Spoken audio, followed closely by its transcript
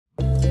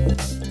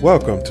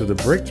Welcome to the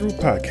Breakthrough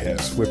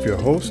Podcast with your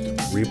host,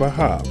 Reba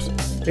Hobbs,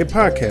 a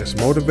podcast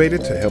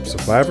motivated to help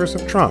survivors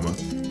of trauma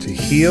to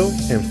heal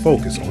and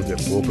focus on their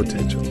full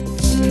potential.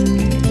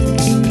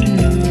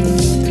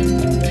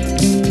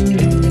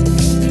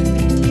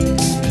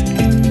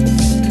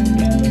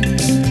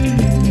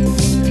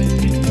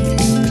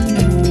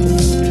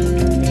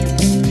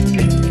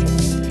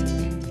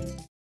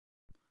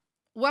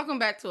 Welcome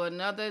back to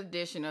another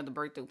edition of the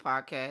Breakthrough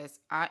Podcast.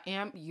 I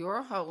am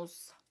your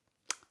host,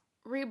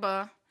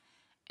 Reba,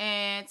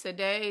 and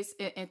today's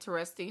an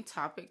interesting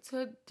topic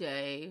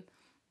today.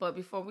 But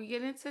before we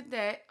get into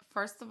that,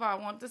 first of all, I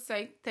want to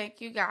say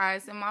thank you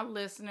guys and my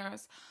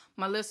listeners.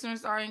 My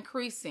listeners are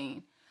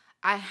increasing.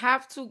 I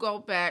have to go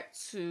back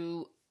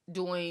to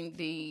doing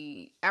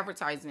the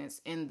advertisements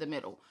in the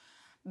middle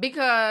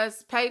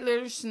because paid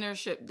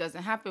listenership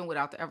doesn't happen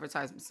without the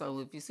advertisements. So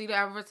if you see the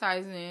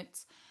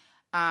advertisements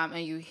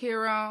and you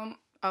hear them,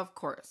 of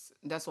course,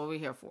 that's what we're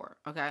here for,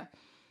 okay?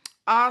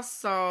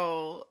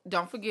 Also,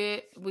 don't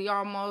forget, we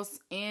almost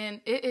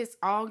in, it is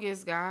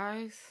August,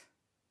 guys.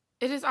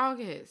 It is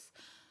August.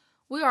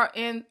 We are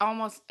in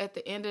almost at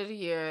the end of the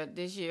year.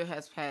 This year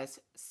has passed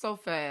so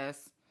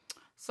fast,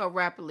 so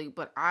rapidly,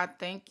 but I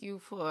thank you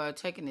for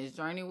taking this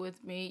journey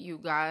with me. You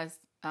guys,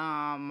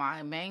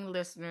 my main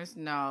listeners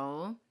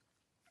know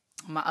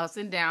my ups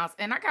and downs,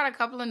 and I got a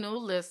couple of new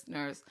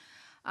listeners.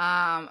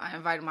 I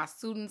invited my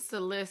students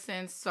to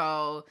listen,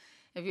 so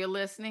if you're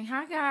listening,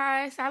 hi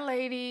guys, hi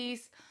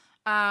ladies.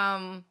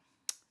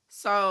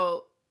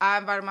 So I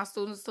invited my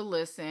students to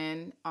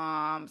listen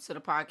to the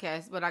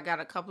podcast, but I got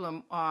a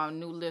couple of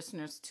new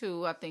listeners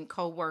too. I think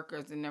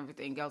co-workers and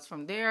everything else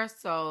from there.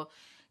 So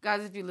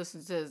guys, if you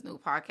listen to this new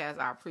podcast,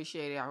 I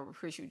appreciate it. I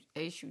appreciate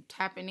you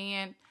tapping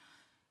in.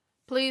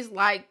 Please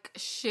like,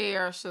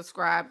 share,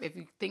 subscribe. If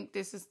you think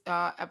this is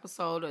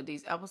episode or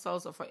these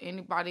episodes are for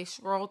anybody,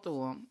 scroll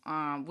through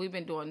them. We've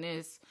been doing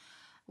this.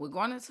 We're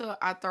going into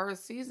our third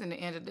season the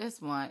end of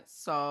this month.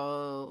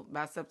 So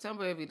by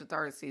September, it'll be the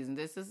third season.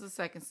 This is the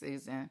second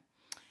season.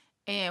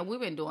 And we've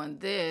been doing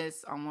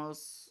this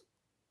almost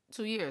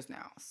 2 years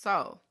now.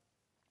 So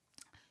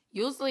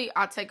usually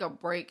I take a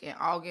break in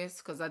August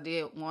because I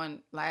did one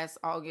last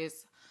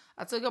August.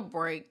 I took a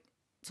break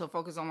to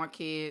focus on my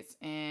kids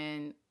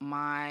and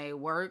my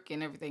work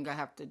and everything I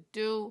have to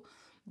do.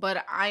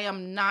 But I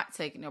am not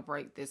taking a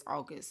break this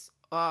August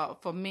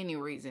for many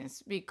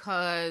reasons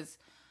because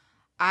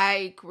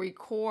I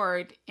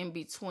record in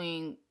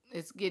between.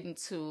 It's getting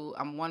to,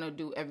 I want to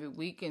do every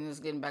week and it's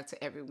getting back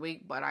to every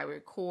week, but I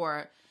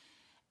record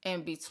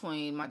in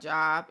between my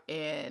job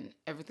and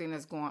everything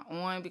that's going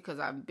on because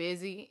I'm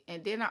busy.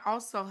 And then I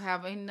also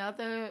have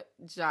another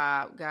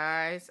job,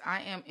 guys.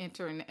 I am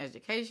entering the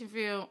education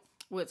field.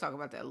 We'll talk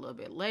about that a little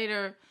bit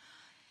later.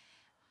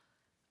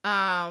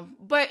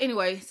 But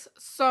anyways,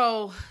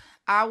 so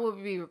I will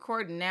be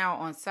recording now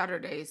on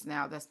Saturdays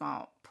now. That's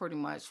pretty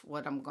much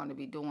what I'm going to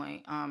be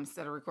doing.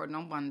 Instead of recording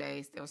on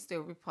Mondays, they'll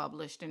still be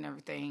published and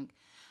everything.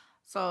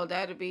 So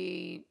that'll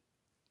be,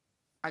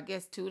 I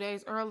guess, 2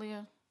 days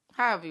earlier.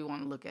 However you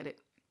want to look at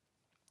it.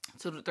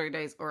 2 to 3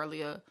 days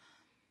earlier.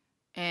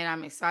 And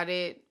I'm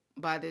excited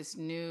by this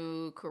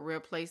new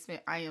career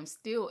placement. I am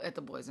still at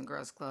the Boys and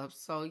Girls Club.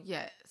 So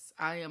yes,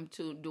 I am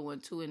doing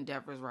two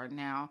endeavors right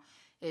now.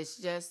 It's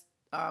just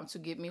to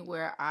get me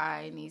where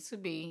I need to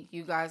be.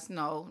 You guys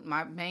know,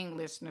 my main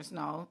listeners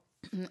know,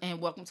 and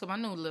welcome to my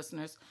new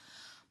listeners.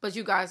 But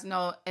you guys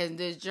know, in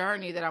this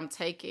journey that I'm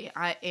taking,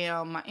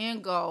 my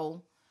end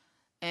goal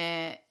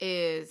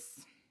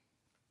is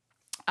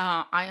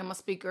I am a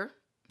speaker.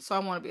 So I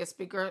want to be a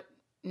speaker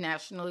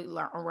nationally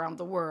around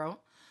the world.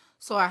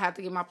 So I have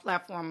to get my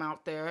platform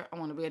out there. I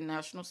want to be a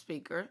national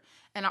speaker.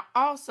 And I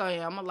also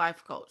am a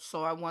life coach.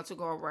 So I want to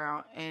go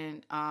around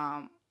and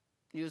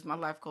use my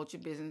life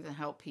coaching business and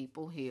help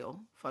people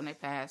heal from their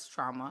past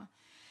trauma.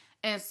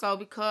 And so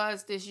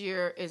because this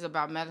year is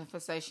about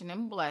manifestation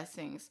and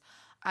blessings,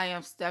 I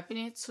am stepping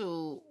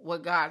into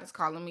what God is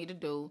calling me to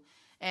do.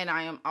 And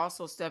I am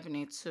also stepping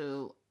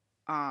into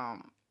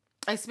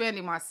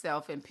expanding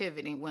myself and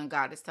pivoting when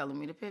God is telling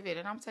me to pivot.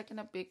 And I'm taking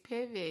a big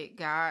pivot,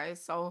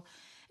 guys. So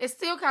it's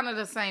still kind of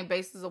the same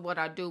basis of what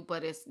I do,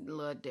 but it's a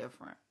little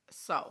different.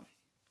 So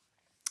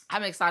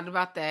I'm excited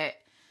about that.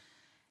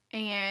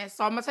 And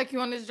so I'm going to take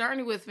you on this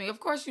journey with me. Of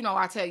course, you know,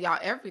 I tell y'all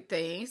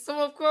everything. So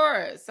of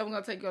course, I'm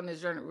going to take you on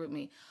this journey with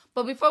me.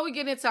 But before we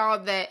get into all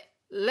that,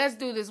 let's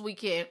do this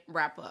weekend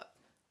wrap up.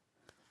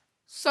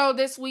 So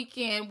this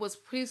weekend was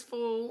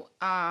peaceful.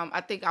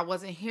 I think I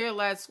wasn't here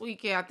last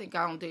weekend. I think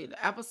I only did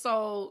the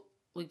episode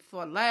week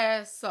before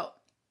last. So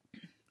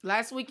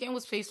last weekend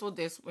was peaceful.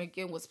 This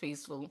weekend was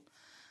peaceful.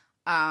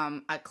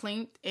 I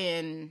cleaned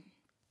and,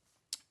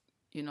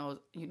 you know,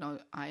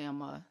 I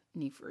am a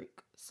neat freak.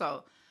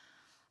 So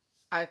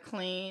I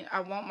cleaned. I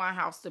want my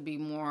house to be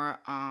more,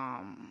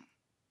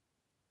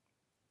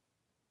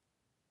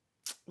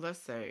 let's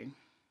say,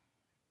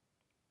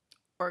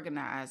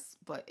 organized,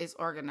 but it's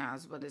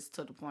organized, but it's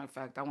to the point of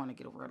fact I want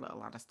to get rid of a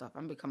lot of stuff.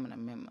 I'm becoming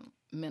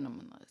a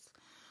minimalist.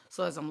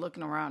 So as I'm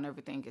looking around,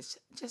 everything is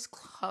just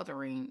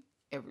cluttering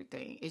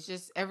everything. It's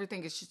just,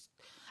 everything is just,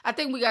 I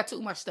think we got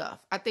too much stuff.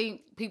 I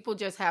think people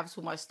just have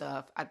too much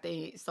stuff. I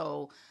think,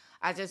 so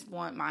I just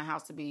want my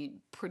house to be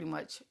pretty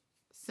much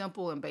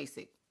simple and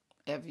basic,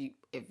 if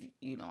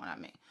you know what I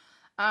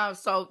mean.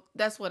 So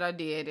that's what I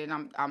did,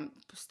 and I'm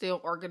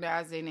still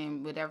organizing,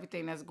 and with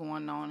everything that's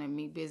going on and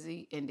me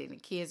busy, and then the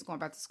kids going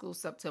back to school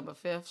September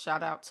 5th.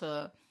 Shout out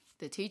to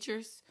the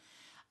teachers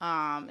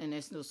in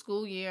this new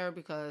school year,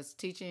 because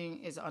teaching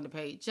is an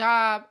underpaid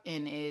job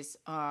and is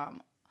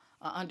an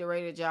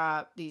underrated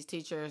job. These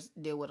teachers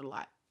deal with a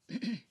lot.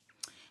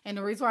 And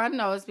the reason why I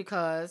know is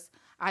because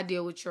I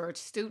deal with your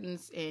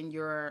students and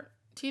your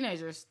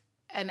teenagers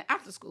in the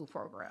after school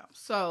program.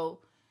 So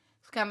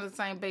it's kind of the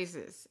same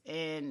basis.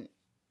 And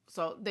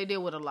so they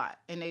deal with a lot.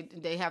 And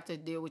they have to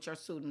deal with your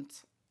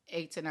students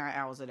 8 to 9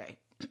 hours a day.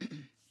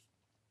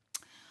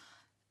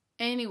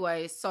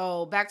 Anyway,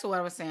 so back to what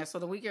I was saying. So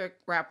the weekend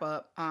wrap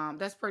up,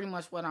 that's pretty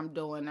much what I'm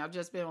doing. I've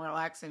just been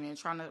relaxing and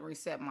trying to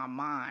reset my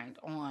mind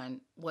on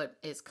what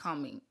is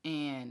coming.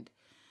 And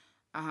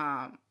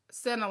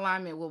set in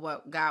alignment with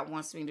what God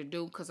wants me to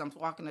do, because I'm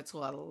walking into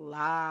a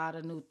lot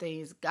of new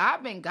things.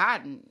 God been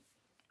guiding.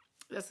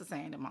 That's the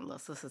saying that my little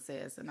sister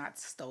says, and I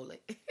stole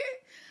it.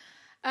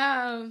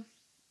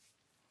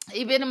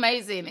 He been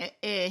amazing,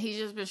 and he's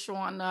just been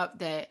showing up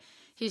that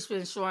he's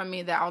been showing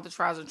me that all the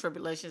trials and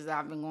tribulations that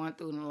I've been going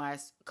through in the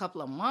last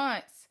couple of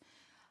months,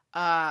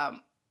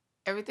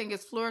 everything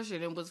is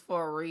flourishing. It was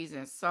for a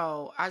reason.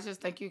 So I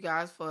just thank you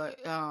guys for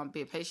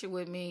being patient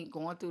with me,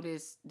 going through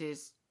this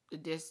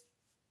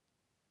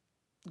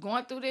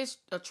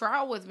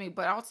trial with me,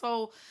 but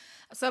also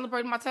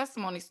celebrating my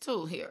testimonies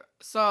too here.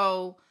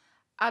 So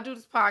I do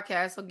this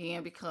podcast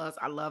again because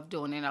I love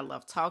doing it. I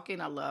love talking.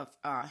 I love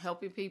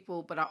helping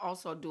people, but I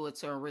also do it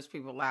to enrich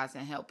people's lives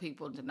and help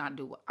people to not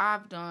do what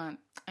I've done.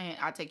 And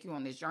I take you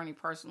on this journey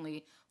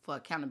personally for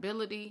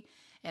accountability,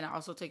 and I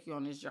also take you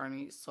on this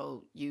journey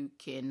so you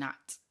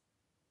cannot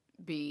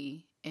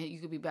be, and you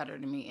can be better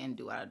than me and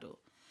do what I do.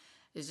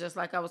 It's just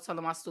like I was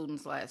telling my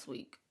students last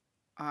week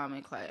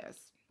in class.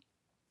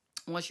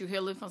 Once you're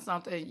healing from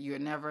something, you're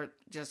never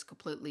just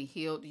completely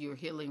healed. You're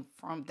healing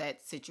from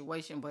that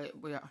situation, but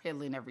we're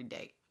healing every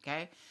day,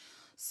 okay?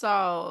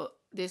 So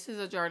this is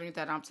a journey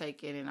that I'm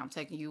taking, and I'm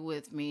taking you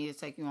with me.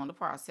 It's taking you on the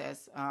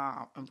process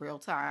in real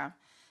time,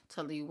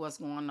 telling you what's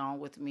going on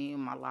with me in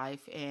my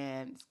life,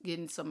 and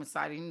getting some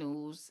exciting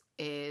news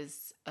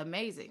is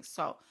amazing.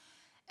 So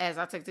as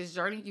I take this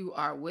journey, you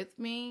are with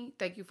me.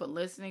 Thank you for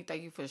listening.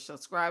 Thank you for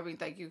subscribing.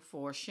 Thank you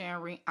for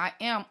sharing. I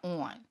am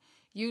on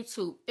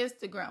YouTube,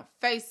 Instagram,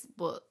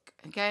 Facebook,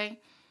 okay?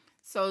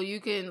 So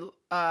you can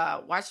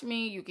watch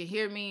me, you can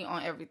hear me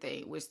on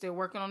everything. We're still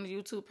working on the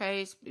YouTube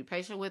page. Be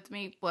patient with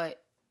me.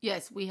 But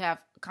yes, we have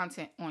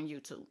content on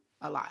YouTube,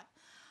 a lot.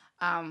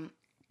 And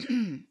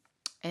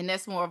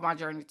that's more of my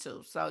journey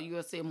too. So you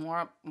will see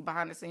more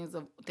behind the scenes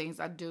of things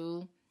I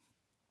do.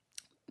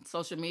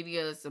 Social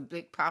media is a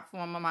big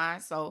platform of mine.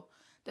 So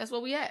that's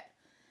where we at.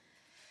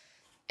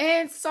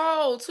 And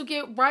so to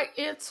get right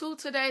into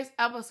today's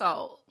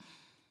episode.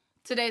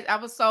 Today's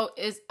episode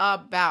is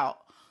about,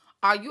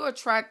 are you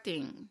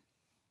attracting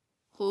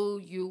who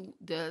you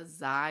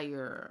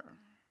desire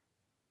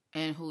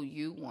and who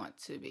you want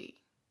to be?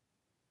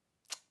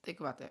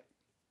 Think about that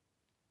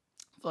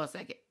for a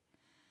second.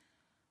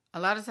 A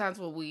lot of times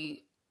when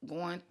we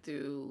going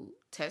through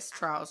tests,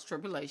 trials,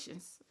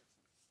 tribulations,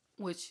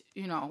 which,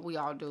 you know, we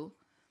all do,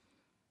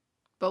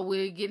 but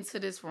we get into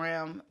this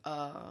realm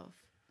of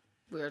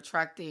we're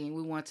attracting,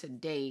 we want to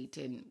date,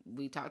 and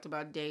we talked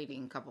about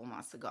dating a couple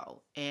months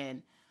ago,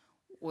 and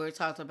we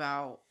talked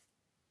about,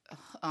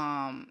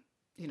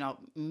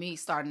 me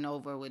starting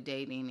over with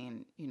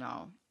dating, and,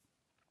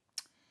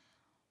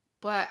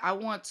 but I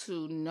want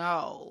to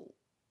know,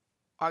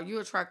 are you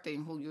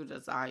attracting who you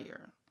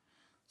desire?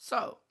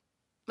 So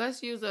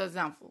let's use an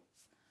example.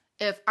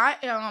 If I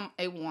am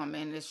a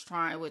woman that's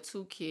trying, with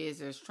 2 kids,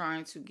 that's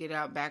trying to get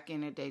out back in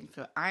the dating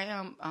field, I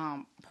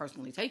am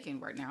personally taken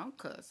right now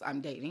because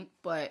I'm dating.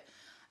 But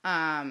if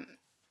I'm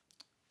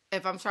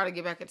trying to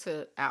get back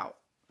into out,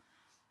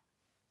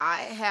 I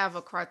have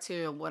a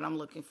criteria of what I'm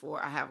looking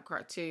for. I have a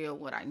criteria of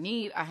what I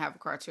need. I have a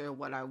criteria of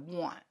what I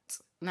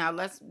want. Now,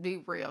 let's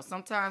be real.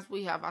 Sometimes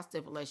we have our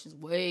stipulations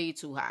way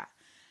too high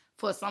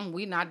for something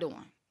we're not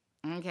doing.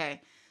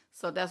 Okay?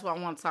 So that's what I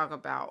want to talk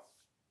about.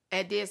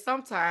 And then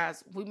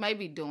sometimes we may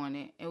be doing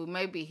it and we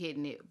may be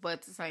hitting it, but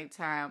at the same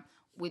time,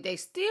 they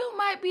still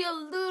might be a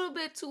little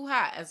bit too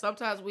high. And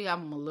sometimes we have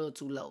them a little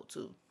too low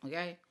too.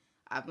 Okay?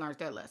 I've learned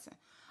that lesson.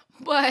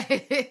 But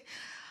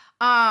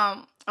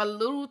a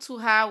little too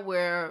high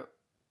where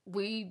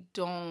we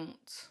don't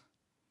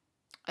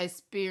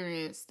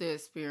experience the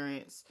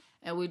experience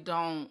and we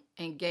don't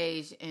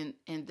engage in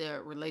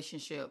the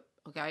relationship.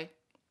 Okay?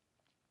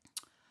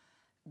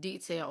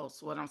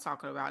 Details, what I'm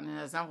talking about. And an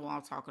example what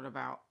I'm talking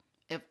about.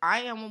 If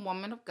I am a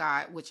woman of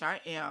God, which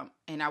I am,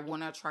 and I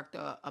want to attract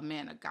a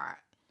man of God,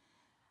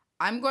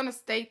 I'm going to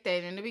state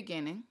that in the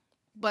beginning,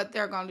 but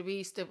there are going to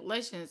be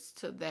stipulations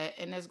to that,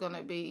 and there's going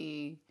to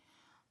be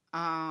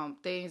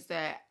things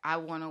that I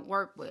want to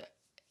work with.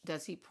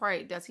 Does he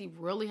pray? Does he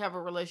really have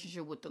a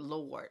relationship with the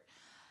Lord?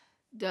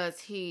 Does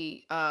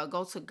he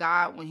go to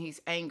God when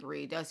he's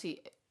angry?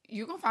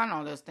 You can find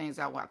all those things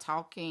out while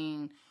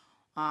talking,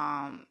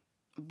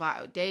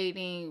 by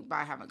dating,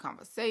 by having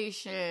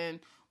conversation.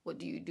 What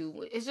do you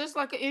do? It's just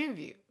like an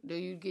interview. Do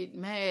you get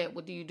mad?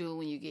 What do you do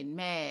when you get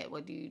mad?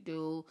 What do you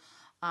do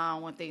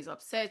when things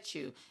upset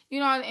you? You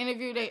know, in the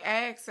interview, they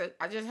asked,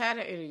 I just had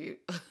an interview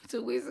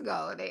 2 weeks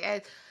ago, and they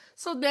asked,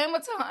 so name a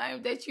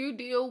time that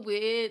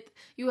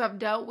you have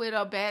dealt with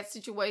a bad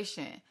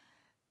situation.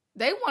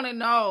 They want to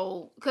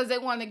know, because they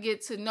want to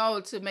get to know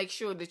to make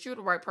sure that you're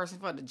the right person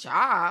for the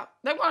job.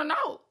 They want to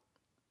know.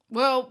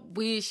 Well,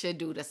 we should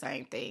do the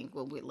same thing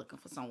when we're looking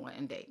for someone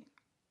and dating.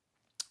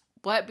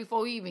 But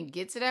before we even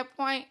get to that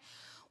point,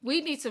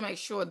 we need to make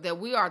sure that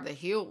we are the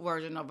healed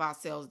version of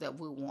ourselves that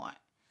we want.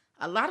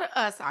 A lot of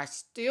us are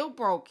still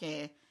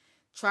broken,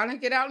 trying to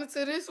get out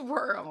into this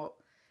world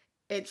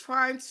and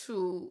trying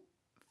to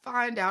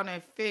find out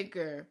and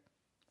figure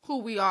who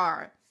we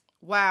are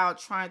while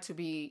trying to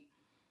be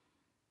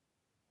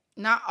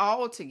not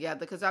all together,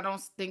 because I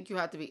don't think you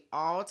have to be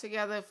all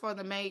together for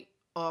the mate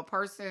or a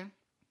person.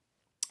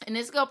 And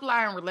this can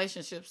apply in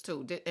relationships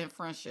too, and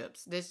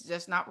friendships. This is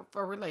just not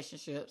for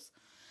relationships,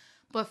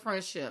 but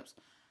friendships.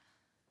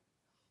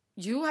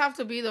 You have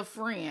to be the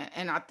friend.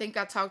 And I think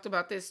I talked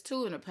about this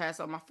too in the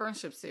past on my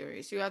friendship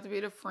series. You have to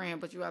be the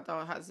friend, but you have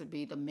to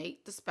be the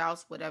mate, the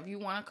spouse, whatever you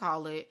want to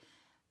call it,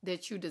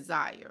 that you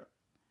desire.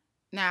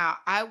 Now,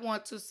 I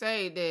want to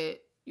say that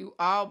you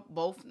all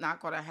both not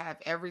going to have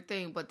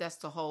everything, but that's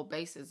the whole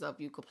basis of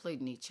you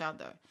completing each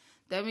other.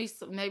 That means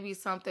maybe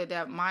something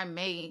that my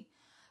mate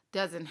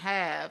doesn't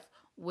have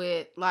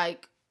with,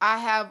 like, I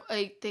have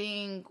a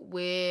thing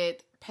with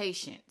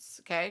patience,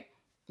 okay?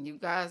 You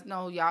guys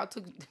know y'all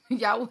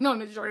went on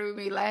the journey with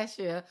me last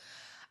year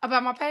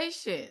about my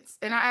patience.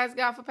 And I asked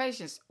God for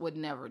patience. Would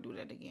never do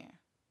that again.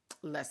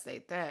 Let's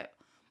say that.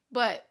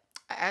 But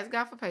I asked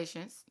God for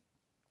patience.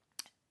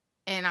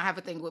 And I have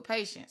a thing with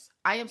patience.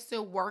 I am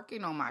still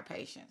working on my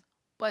patience.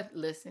 But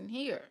listen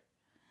here.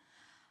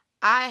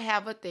 I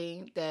have a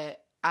thing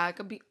that I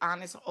could be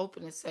honest and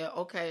open and say,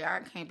 okay, I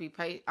can't be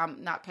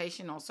I'm not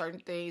patient on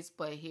certain things,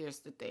 but here's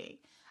the thing.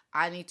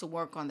 I need to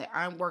work on that.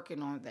 I'm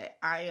working on that.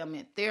 I am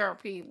in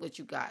therapy, which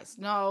you guys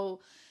know,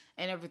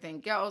 and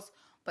everything else.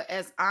 But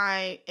as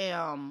I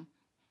am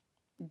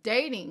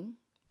dating,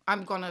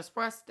 I'm going to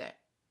express that.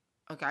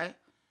 Okay?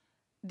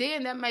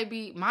 Then that may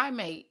be my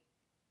mate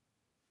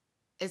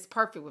is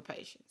perfect with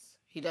patience.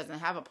 He doesn't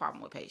have a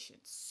problem with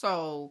patience.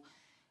 So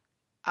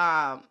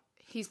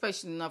he's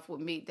patient enough with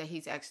me that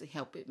he's actually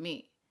helping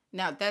me.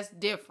 Now, that's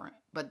different,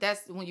 but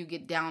that's when you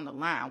get down the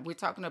line. We're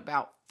talking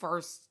about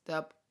first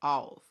step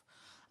off.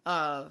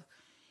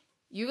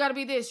 You got to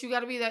be this, you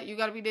got to be that, you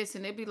got to be this.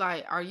 And they'd be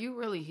like, are you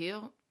really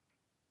healed?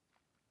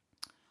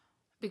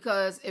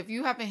 Because if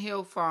you haven't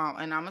healed from,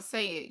 and I'm going to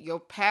say it, your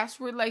past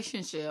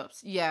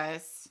relationships,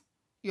 yes,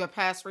 your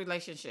past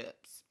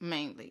relationships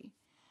mainly.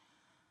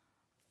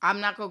 I'm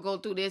not going to go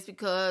through this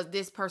because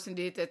this person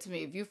did that to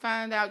me. If you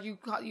find out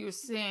you're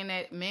saying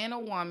that man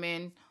or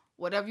woman,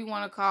 whatever you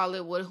want to call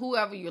it,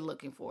 whoever you're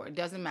looking for, it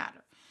doesn't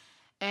matter.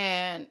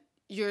 And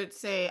you're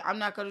saying, I'm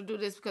not going to do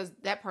this because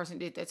that person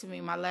did that to me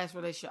in my last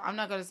relationship. I'm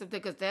not going to sit there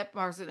because that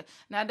person.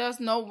 Now,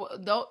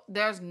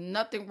 there's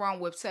nothing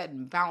wrong with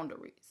setting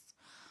boundaries.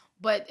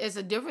 But it's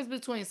a difference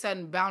between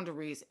setting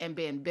boundaries and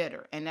being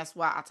bitter. And that's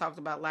why I talked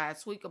about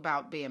last week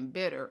about being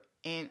bitter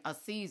in a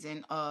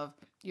season of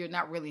you're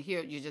not really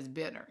here. You're just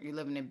bitter. You're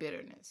living in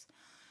bitterness.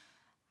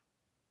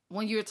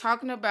 When you're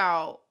talking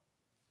about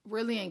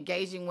really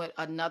engaging with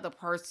another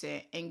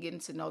person and getting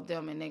to know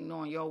them and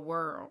ignoring your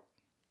world,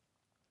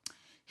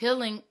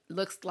 healing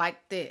looks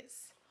like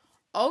this.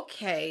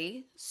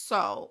 Okay,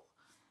 so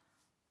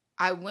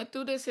I went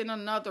through this in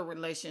another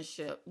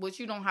relationship, which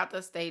you don't have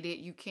to state it.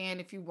 You can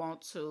if you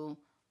want to,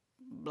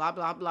 blah,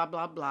 blah, blah,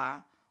 blah,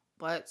 blah.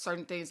 But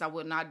certain things I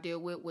would not deal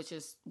with, which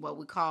is what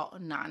we call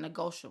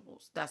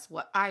non-negotiables. That's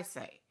what I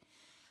say.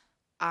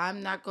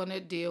 I'm not going to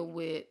deal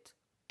with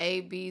A,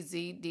 B,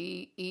 Z,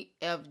 D, E,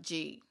 F,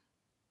 G.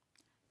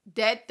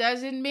 That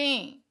doesn't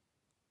mean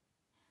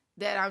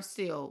that I'm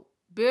still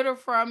bitter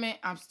from it.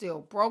 I'm still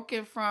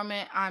broken from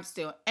it. I'm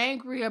still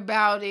angry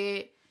about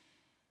it.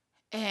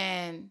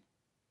 And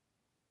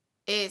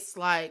it's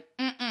like,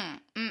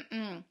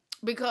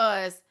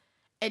 because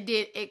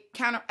it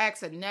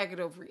counteracts a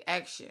negative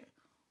reaction.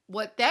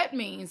 What that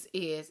means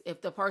is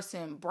if the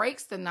person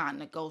breaks the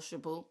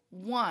non-negotiable,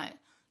 one,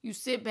 you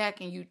sit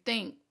back and you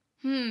think,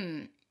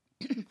 is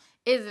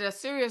it a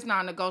serious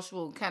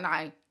non-negotiable? Can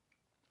I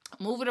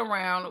move it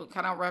around or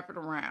can I wrap it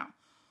around?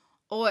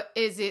 Or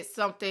is it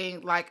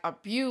something like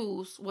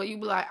abuse where you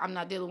be like, I'm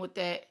not dealing with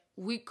that.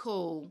 We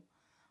cool.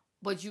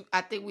 But I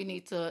think we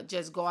need to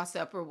just go our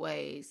separate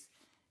ways.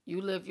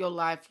 You live your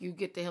life. You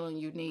get the healing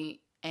you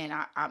need. And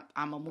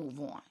I'm going to move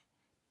on.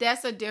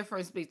 That's a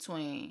difference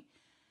between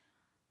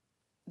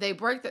they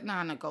break the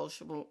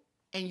non-negotiable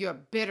and you're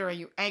bitter and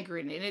you're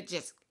angry, and it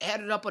just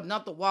added up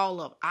another wall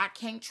of I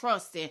can't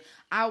trust and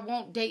I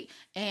won't date,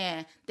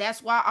 and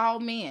that's why all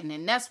men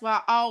and that's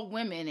why all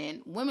women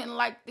and women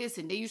like this,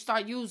 and then you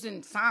start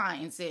using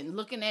signs and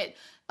looking at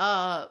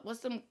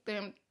what's them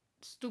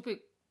stupid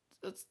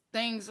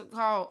things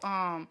called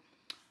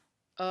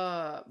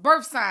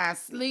birth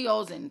signs,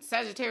 Leos and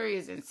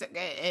Sagittarius and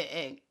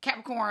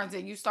Capricorns,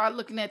 and you start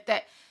looking at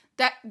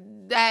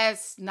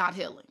that's not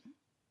healing.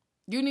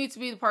 You need to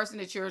be the person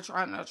that you're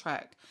trying to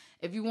attract.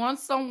 If you want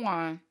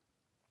someone,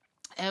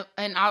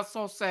 and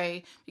also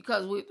say,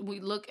 because we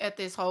look at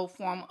this whole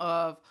form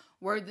of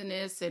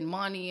worthiness and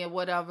money and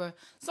whatever,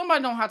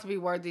 somebody don't have to be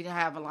worthy to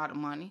have a lot of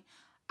money.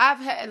 I've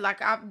had,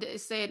 like I've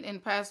said in the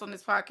past on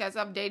this podcast,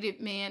 I've dated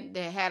men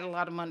that had a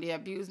lot of money that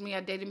abused me. I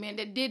dated men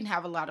that didn't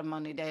have a lot of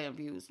money that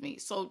abused me.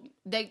 So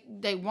they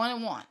 1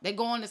 and 1. They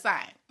go on the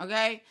side,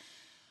 okay?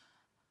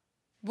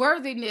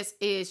 Worthiness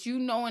is you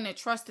knowing and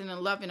trusting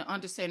and loving and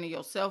understanding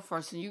yourself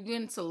first. And you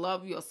getting to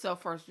love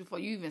yourself first before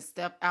you even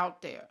step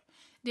out there.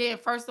 Then,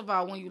 first of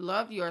all, when you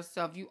love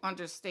yourself, you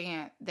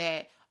understand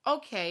that,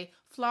 okay,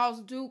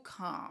 flaws do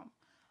come.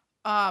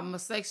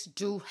 Mistakes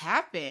do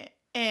happen.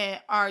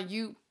 And are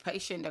you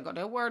patient? There go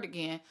that word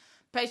again.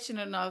 Patient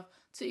enough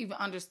to even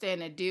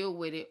understand and deal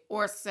with it,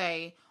 or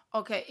say,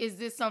 okay, is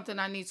this something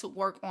I need to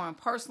work on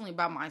personally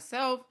by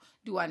myself?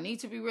 Do I need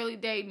to be really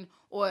dating?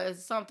 Or is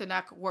it something I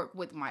could work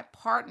with my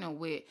partner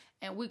with,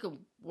 and we could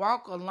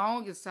walk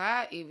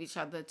alongside of each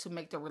other to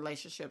make the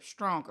relationship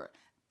stronger?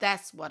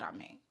 That's what I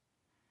mean.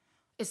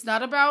 It's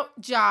not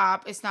about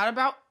job. It's not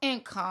about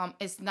income.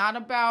 It's not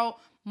about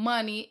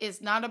money.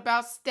 It's not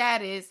about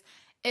status.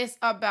 It's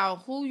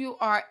about who you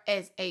are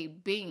as a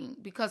being,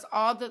 because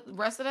all the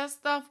rest of that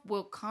stuff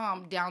will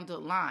come down the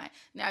line.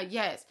 Now,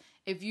 yes,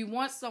 if you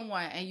want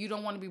someone and you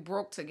don't want to be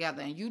broke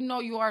together, and you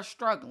know you are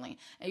struggling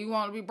and you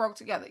want to be broke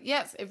together,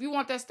 yes, if you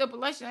want that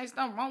stipulation, there's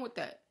nothing wrong with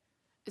that.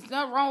 It's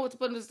nothing wrong with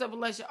putting the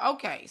stipulation.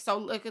 Okay, so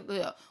look at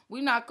this.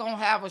 We're not going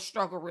to have a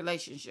struggle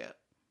relationship.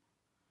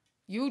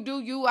 You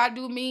do you, I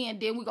do me, and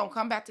then we're going to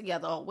come back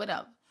together or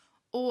whatever.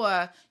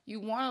 Or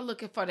you want to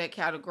look for that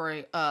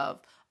category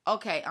of,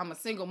 okay, I'm a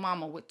single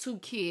mama with 2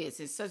 kids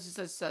and such and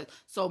such and such.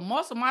 So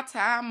most of my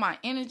time, my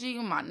energy,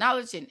 my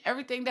knowledge, and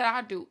everything that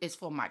I do is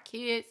for my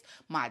kids,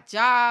 my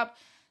job.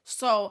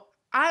 So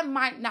I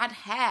might not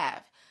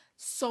have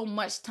so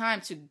much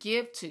time to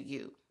give to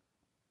you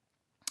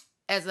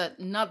as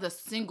another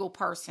single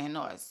person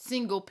or a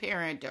single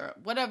parent or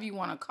whatever you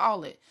want to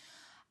call it.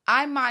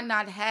 I might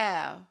not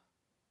have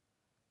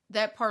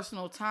that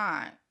personal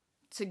time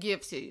to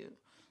give to you.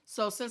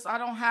 So since I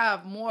don't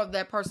have more of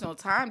that personal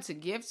time to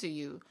give to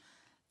you,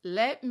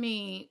 let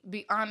me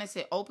be honest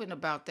and open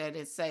about that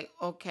and say,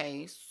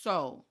 okay,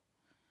 so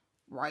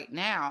right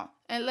now,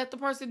 and let the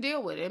person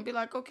deal with it and be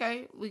like,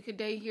 okay, we could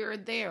date here or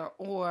there,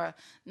 or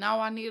now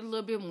I need a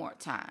little bit more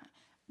time.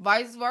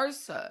 Vice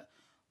versa.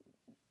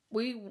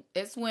 We,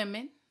 as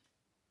women,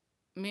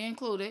 me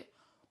included,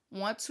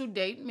 want to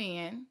date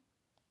men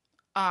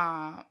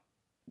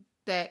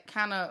that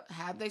kind of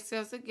have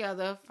themselves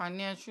together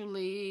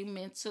financially,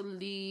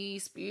 mentally,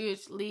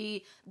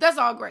 spiritually. That's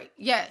all great.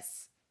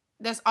 Yes,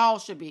 that's all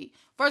should be.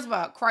 First of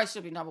all, Christ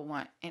should be number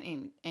one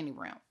in any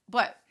realm.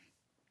 But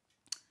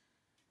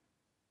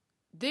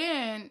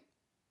then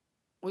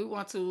we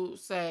want to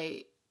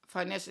say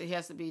financially he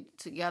has to be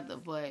together,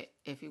 but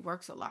if he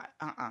works a lot,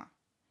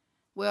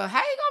 Well, how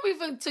you going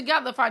to be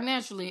together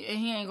financially and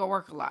he ain't going to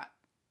work a lot?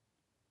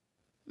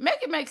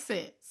 Make it make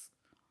sense.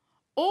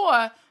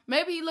 Or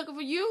maybe he's looking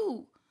for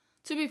you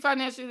to be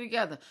financially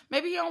together.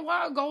 Maybe you don't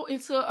want to go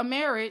into a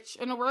marriage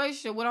and a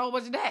relationship with a whole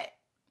bunch of that.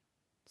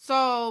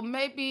 So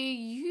maybe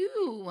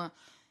you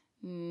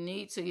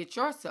need to get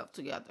yourself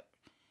together.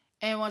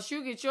 And once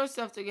you get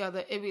yourself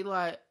together, it'd be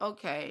like,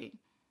 okay,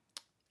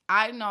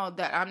 I know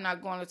that I'm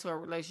not going into a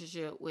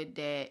relationship with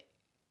that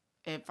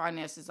and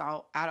finances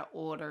all out of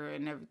order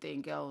and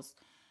everything else.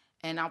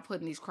 And I'm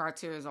putting these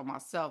criteria on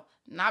myself,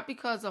 not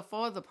because of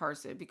for the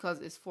person, because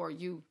it's for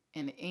you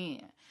in the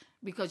end.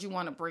 Because you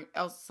want to bring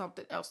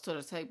something else to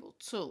the table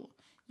too.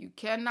 You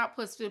cannot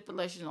put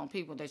stipulations on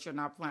people that you're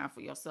not planning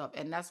for yourself.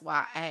 And that's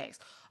why I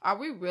asked, are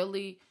we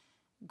really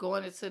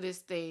going into this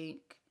thing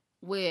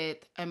with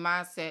a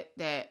mindset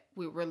that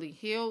we're really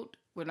healed,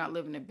 we're not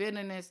living in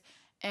bitterness,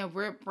 and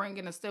we're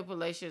bringing the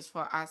stipulations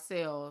for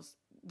ourselves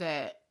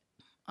that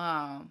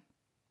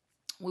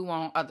we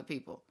want other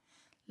people?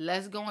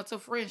 Let's go into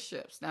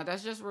friendships. Now,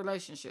 that's just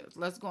relationships.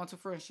 Let's go into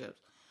friendships.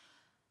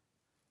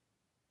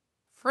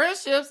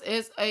 Friendships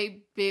is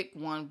a big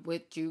one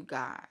with you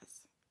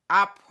guys.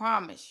 I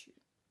promise you.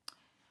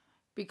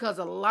 Because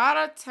a lot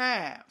of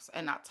times,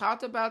 and I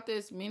talked about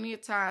this many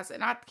times,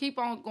 and I keep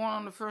on going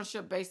on the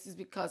friendship basis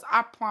because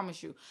I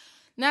promise you,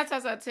 9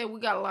 times out of 10, we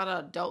got a lot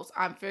of adults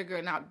I'm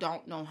figuring out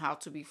don't know how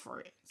to be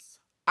friends.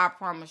 I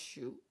promise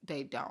you,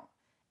 they don't.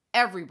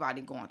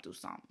 Everybody going through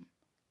something.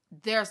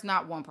 There's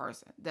not one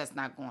person that's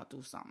not going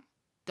through something.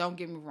 Don't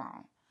get me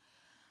wrong.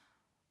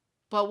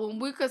 But when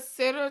we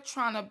consider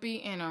trying to be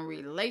in a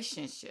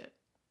relationship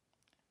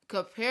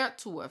compared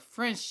to a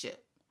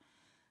friendship,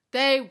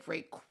 they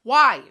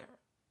require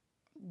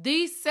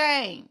these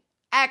same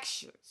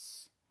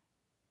actions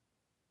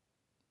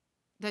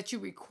that you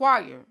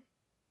require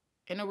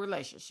in a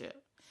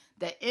relationship.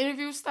 The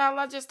interview style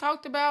I just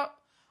talked about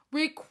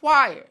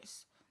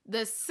requires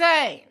the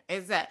same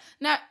exact.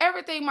 Now,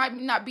 everything might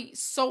not be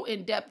so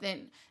in-depth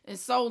and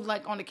so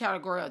like on the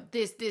category of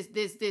this.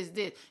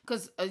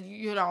 Because,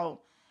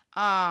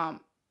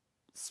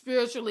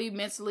 spiritually,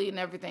 mentally, and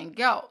everything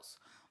else.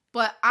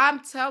 But I'm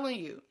telling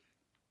you,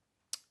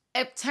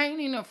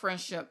 obtaining a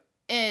friendship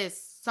is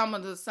some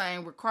of the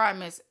same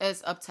requirements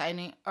as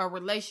obtaining a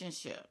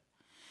relationship.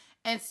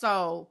 And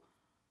so,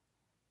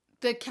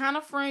 the kind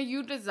of friend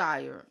you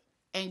desire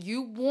and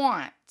you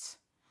want,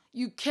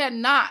 you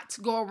cannot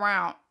go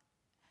around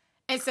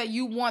and say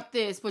you want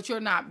this, but you're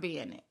not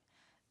being it.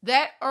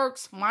 That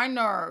irks my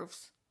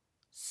nerves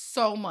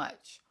so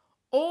much.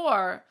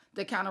 Or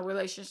the kind of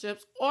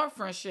relationships or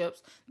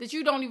friendships that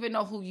you don't even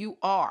know who you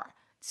are.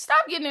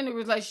 Stop getting into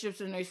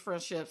relationships and these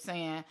friendships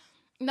saying,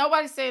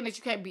 nobody's saying that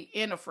you can't be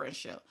in a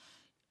friendship.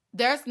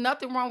 There's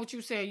nothing wrong with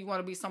you saying you want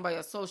to be somebody's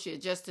associate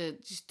just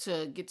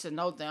to get to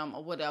know them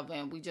or whatever,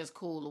 and we just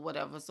cool or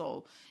whatever.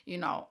 So,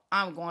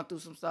 I'm going through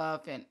some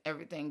stuff and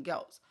everything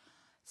else.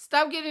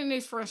 Stop getting in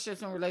these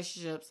friendships and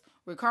relationships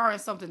requiring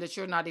something that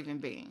you're not even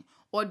being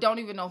or don't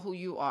even know who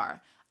you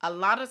are. A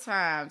lot of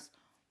times,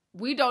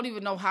 we don't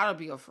even know how to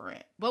be a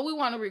friend, but we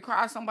want to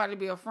require somebody to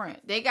be a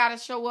friend. They got to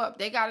show up.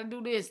 They got to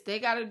do this. They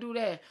got to do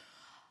that.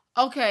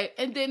 Okay,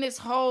 and then this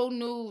whole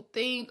new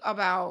thing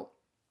about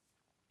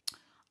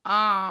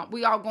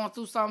we all going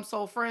through something,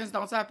 so friends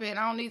don't tap in.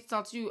 I don't need to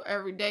talk to you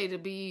every day to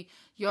be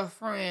your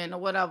friend or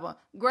whatever.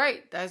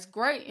 Great, that's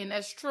great, and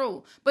that's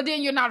true. But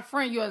then you're not a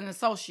friend, you're an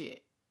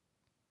associate.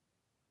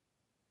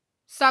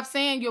 Stop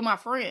saying you're my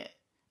friend.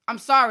 I'm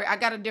sorry, I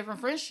got a different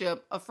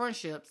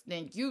friendships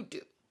than you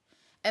do.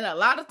 And a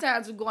lot of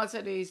times we go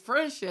into these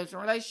friendships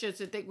and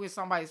relationships and think we're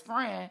somebody's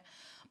friend,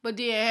 but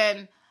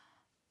then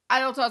I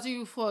don't talk to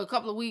you for a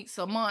couple of weeks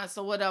or months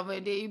or whatever,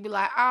 and then you be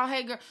like, oh,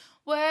 hey, girl,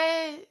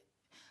 well,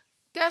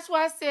 that's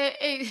why I said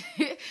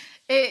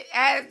it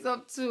adds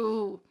up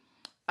to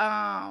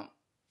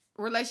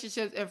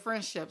relationships and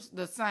friendships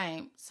the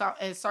same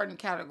in certain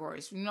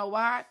categories. You know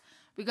why?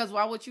 Because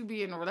why would you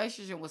be in a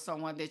relationship with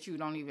someone that you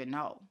don't even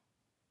know?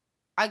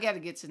 I got to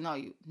get to know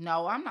you.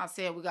 No, I'm not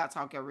saying we got to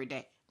talk every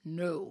day.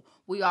 No,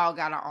 we all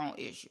got our own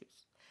issues.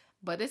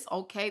 But it's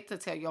okay to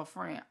tell your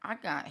friend, I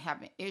got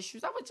having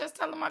issues. I was just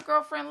telling my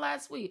girlfriend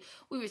last week.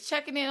 We was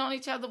checking in on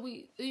each other.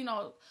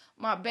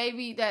 My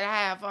baby that I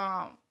have,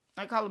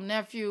 I call him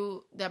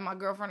nephew, that my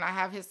girlfriend, I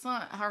have her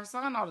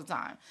son all the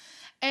time.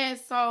 And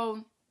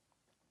so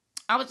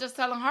I was just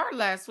telling her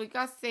last week,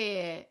 I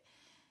said,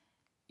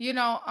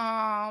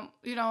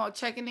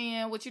 checking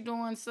in, what you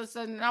doing, sister,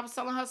 and I was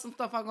telling her some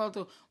stuff I go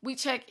through. We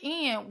check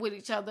in with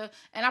each other,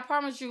 and I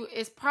promise you,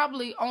 it's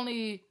probably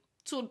only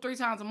 2 to 3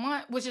 times a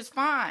month, which is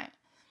fine.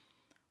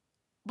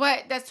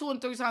 But that's 2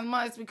 and 3 times a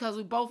month because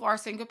we both are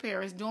single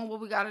parents, doing what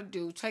we got to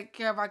do, take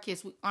care of our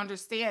kids. We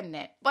understand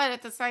that. But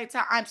at the same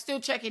time, I'm still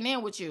checking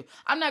in with you.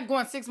 I'm not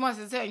going 6 months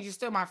and saying you're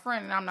still my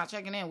friend and I'm not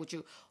checking in with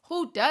you.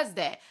 Who does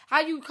that?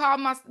 How you call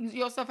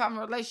yourself having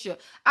a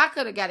relationship? I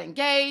could have got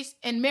engaged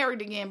and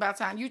married again by the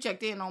time you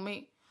checked in on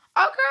me.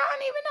 Oh, girl, I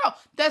didn't even know.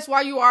 That's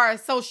why you are an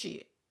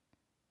associate.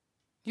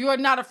 You are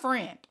not a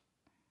friend.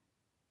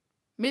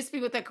 Miss me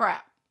with that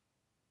crap.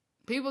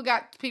 People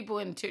got people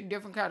in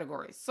different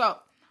categories. So,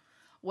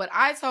 what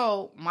I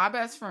told my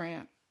best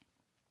friend,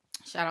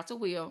 shout out to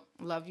Will,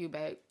 love you,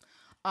 babe.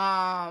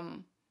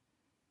 And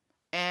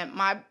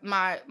my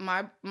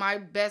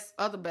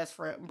other best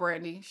friend,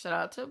 Brandy, shout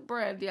out to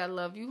Brandy, I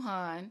love you,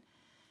 hon.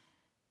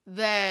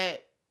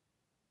 That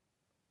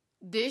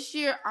this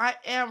year I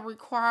am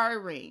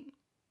requiring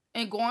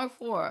and going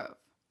forward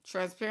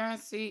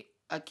transparency,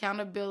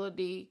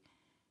 accountability,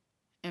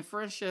 and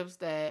friendships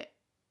that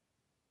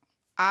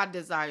I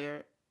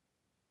desire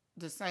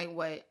the same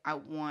way I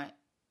want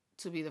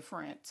to be the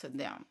friend to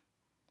them.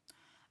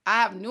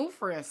 I have new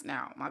friends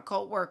now, my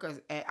co-workers,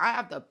 and I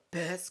have the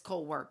best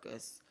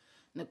co-workers.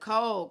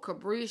 Nicole,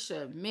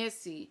 Cabrisha,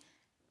 Missy,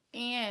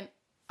 and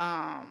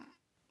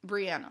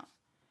Brianna.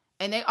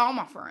 And they all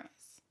my friends.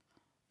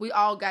 We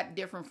all got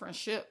different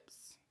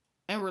friendships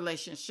and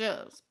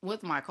relationships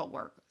with my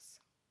co-workers.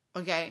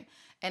 Okay?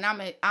 And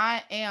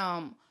I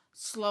am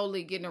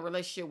slowly getting a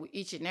relationship with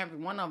each and every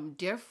one of them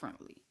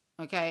differently.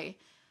 Okay?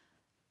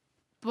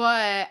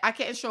 But I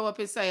can't show up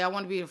and say I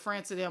want to be a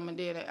friend to them, and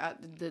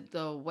then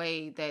the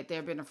way that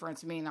they've been a friend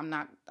to me, and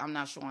I'm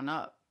not showing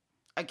up.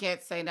 I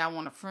can't say that I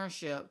want a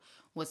friendship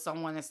with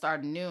someone that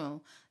started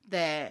new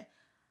that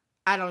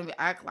I don't even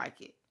act like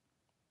it,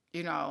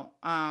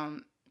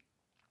 And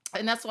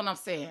that's what I'm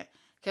saying.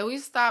 Can we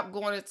stop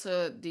going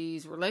into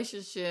these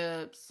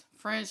relationships,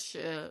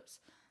 friendships,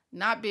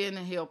 not being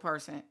the healed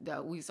person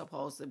that we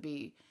supposed to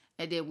be,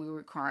 and then we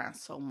require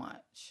so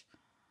much?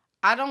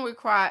 I don't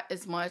require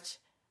as much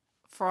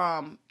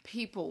from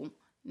people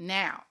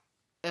now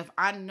if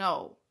I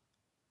know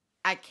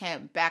I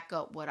can't back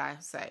up what I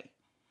say.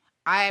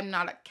 I am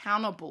not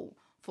accountable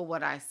for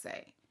what I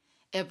say.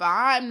 If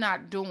I'm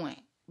not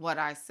doing what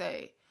I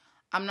say,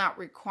 I'm not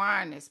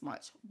requiring as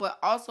much. But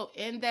also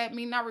in that,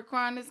 me not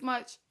requiring as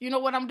much, you know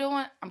what I'm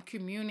doing? I'm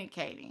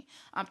communicating.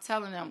 I'm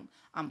telling them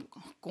I'm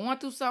going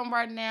through something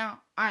right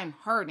now. I'm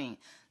hurting.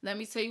 Let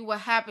me tell you what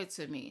happened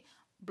to me.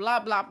 Blah,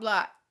 blah,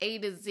 blah. A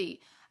to Z.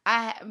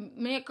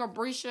 Me and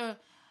Cabrisha,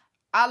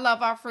 I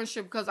love our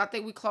friendship because I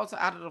think we closer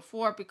out of the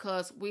four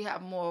because we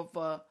have more of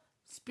a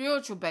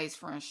spiritual based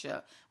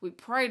friendship. We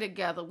pray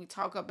together. We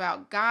talk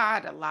about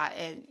God a lot.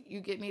 And you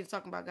get me to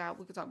talking about God,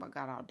 we can talk about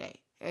God all day.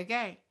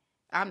 Okay?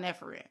 I'm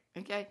never in.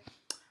 Okay?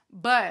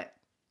 But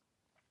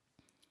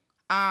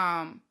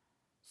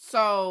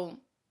so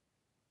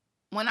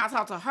when I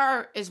talk to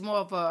her, it's more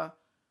of a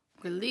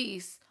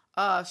release.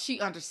 She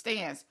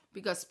understands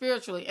because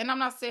spiritually, and I'm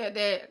not saying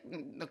that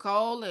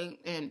Nicole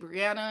and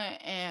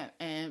Brianna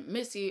and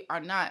Missy are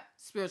not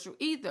spiritual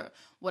either.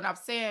 What I'm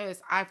saying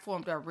is I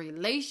formed a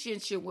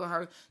relationship with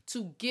her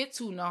to get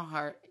to know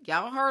her.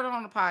 Y'all heard it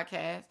on the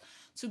podcast,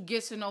 to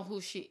get to know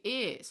who she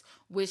is,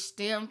 which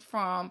stemmed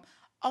from,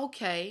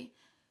 okay,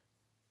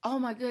 oh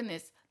my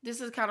goodness, this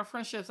is the kind of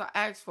friendships I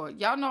asked for.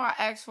 Y'all know I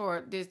asked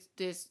for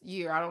this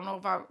year. I don't know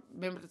if I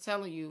remember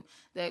telling you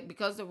that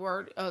because the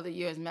word of the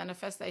year is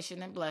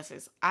manifestation and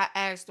blessings. I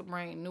asked to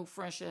bring new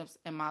friendships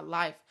in my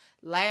life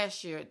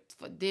last year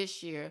for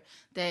this year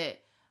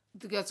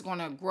that's going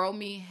to grow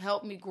me,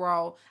 help me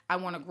grow. I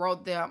want to grow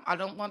them. I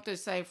don't want the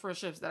same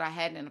friendships that I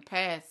had in the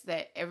past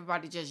that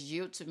everybody just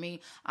yield to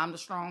me. I'm the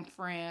strong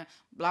friend,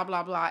 blah,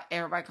 blah, blah.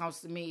 Everybody comes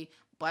to me,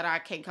 but I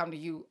can't come to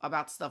you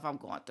about the stuff I'm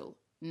going through.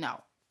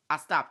 No. I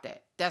stopped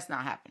that. That's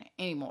not happening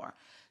anymore.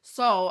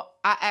 So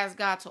I asked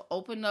God to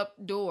open up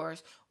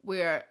doors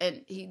where,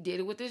 and he did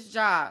it with this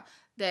job,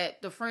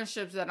 that the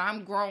friendships that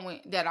I'm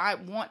growing, that I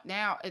want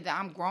now, and that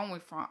I'm growing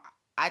from,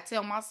 I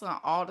tell my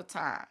son all the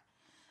time,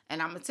 and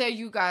I'm going to tell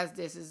you guys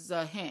this is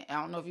a hint. I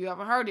don't know if you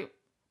ever heard it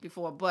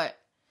before, but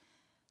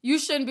you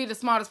shouldn't be the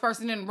smartest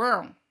person in the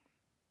room.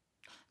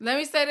 Let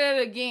me say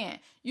that again.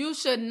 You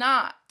should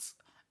not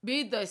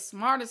be the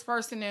smartest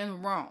person in the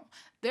room.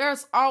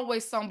 There's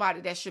always somebody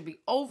that should be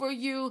over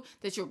you,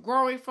 that you're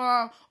growing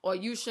from, or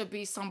you should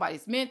be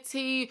somebody's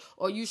mentee,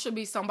 or you should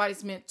be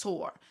somebody's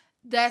mentor.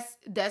 That's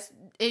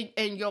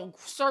in your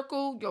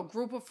circle, your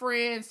group of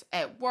friends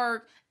at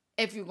work.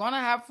 If you're going to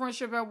have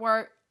friendship at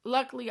work,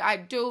 luckily I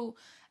do.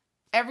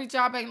 Every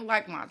job ain't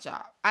like my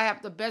job. I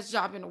have the best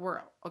job in the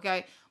world,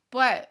 okay?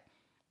 But,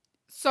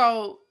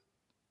 so,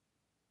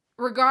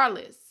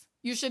 regardless,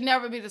 you should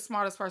never be the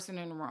smartest person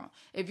in the room.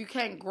 If you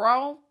can't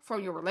grow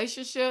from your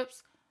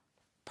relationships,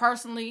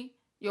 personally,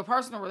 your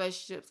personal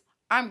relationships,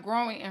 I'm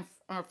growing and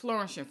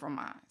flourishing from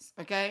mine,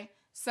 okay?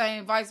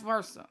 Same vice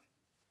versa.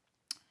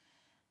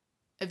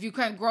 If you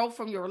can't grow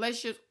from your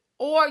relationships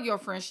or your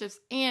friendships,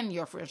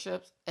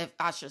 if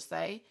I should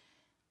say,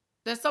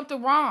 there's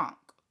something wrong.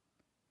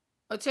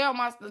 I tell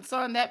my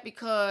son that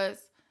because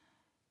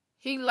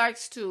he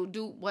likes to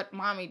do what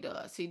mommy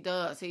does.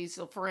 He's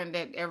a friend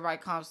that everybody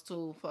comes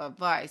to for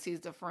advice. He's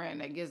the friend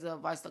that gives the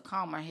advice to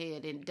calm her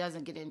head and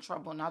doesn't get in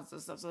trouble and all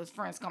this stuff. So his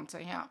friends come to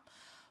him.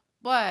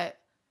 But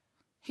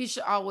he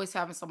should always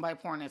have somebody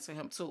pouring into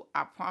him too.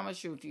 I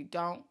promise you, if you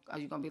don't,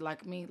 you're going to be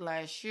like me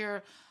last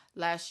year.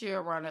 Last year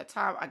around that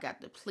time, I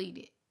got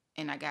depleted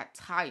and I got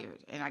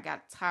tired. And I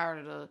got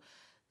tired of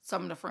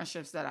some of the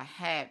friendships that I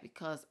had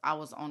because I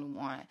was the only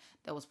one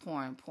that was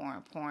pouring.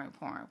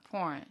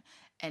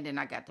 And then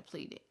I got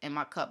depleted and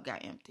my cup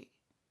got empty.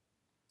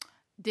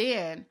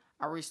 Then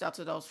I reached out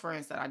to those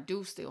friends that I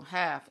do still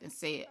have and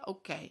said,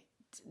 okay,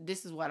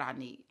 this is what I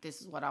need.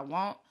 This is what I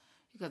want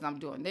because I'm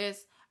doing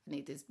this. I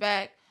need this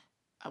back.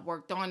 I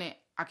worked on it.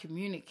 I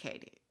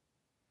communicated.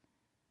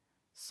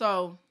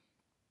 So,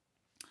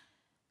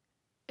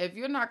 if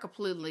you're not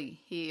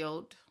completely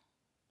healed,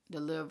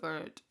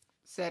 delivered,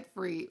 set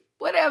free,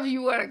 whatever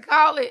you want to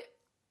call it,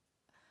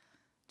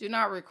 do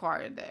not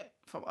require that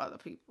from other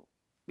people.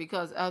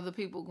 Because other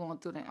people going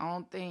through their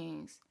own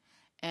things.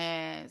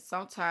 And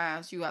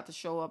sometimes you have to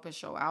show up and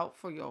show out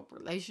for your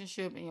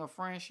relationship and your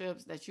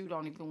friendships that you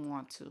don't even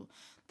want to.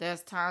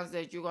 There's times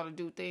that you're going to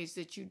do things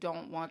that you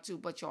don't want to,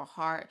 but your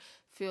heart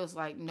feels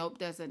like, nope,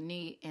 there's a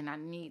need, and I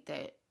need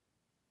that.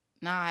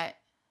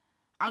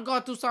 I'm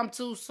going through something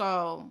too,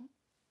 so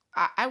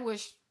I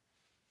wish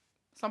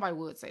somebody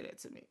would say that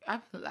to me.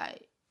 I'd be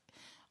like,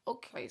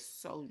 okay,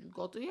 so you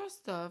go through your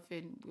stuff,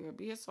 and we'll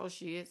be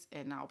associates,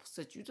 and I'll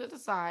sit you to the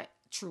side.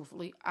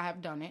 Truthfully, I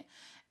have done it,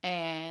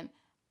 and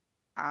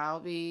I'll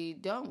be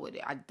done with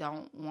it. I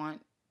don't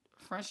want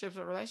friendships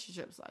or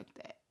relationships like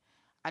that.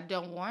 I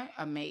don't want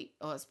a mate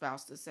or a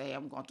spouse to say,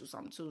 I'm going through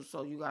something too,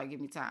 so you got to give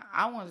me time.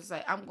 I want to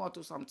say, I'm going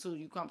through something too.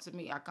 You come to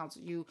me, I come to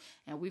you,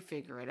 and we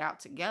figure it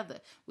out together.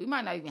 We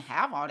might not even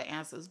have all the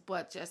answers,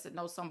 but just to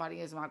know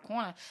somebody is in my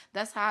corner.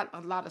 That's how a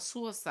lot of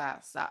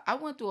suicides. I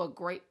went through a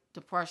great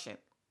depression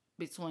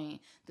between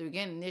the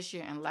beginning of this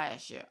year and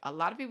last year. A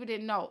lot of people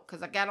didn't know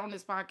because I got on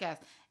this podcast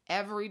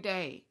every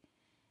day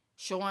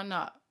showing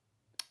up.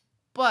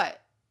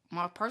 But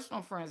my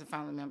personal friends and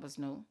family members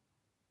knew.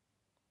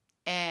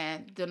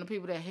 And then the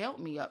people that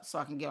helped me up so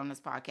I can get on this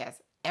podcast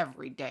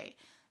every day.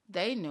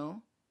 they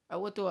knew. I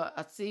went through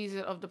a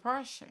season of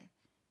depression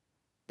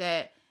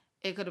that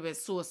it could have been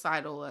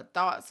suicidal or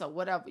thoughts or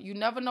whatever. You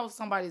never know what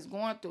somebody's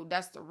going through.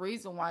 That's the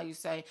reason why you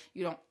say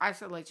you don't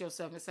isolate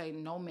yourself and say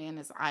no man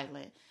is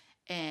island.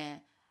 And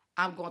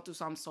I'm going through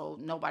something so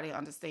nobody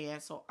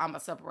understands, so I'm going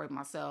to separate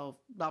myself,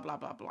 blah, blah,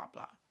 blah, blah,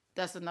 blah.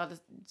 That's another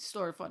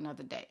story for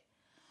another day.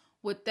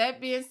 With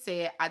that being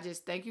said, I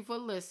just thank you for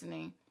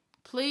listening.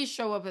 Please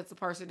show up as the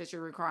person that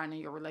you're requiring in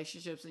your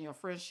relationships and your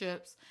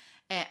friendships.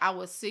 And I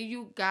will see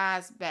you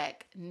guys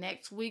back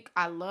next week.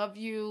 I love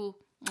you.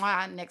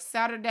 Next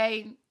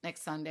Sunday,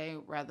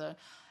 rather.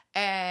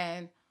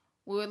 And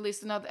we'll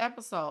release another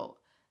episode.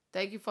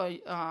 Thank you for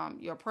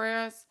your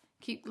prayers.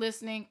 Keep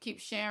listening. Keep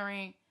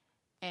sharing.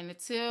 And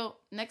until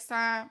next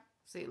time,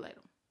 see you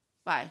later.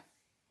 Bye.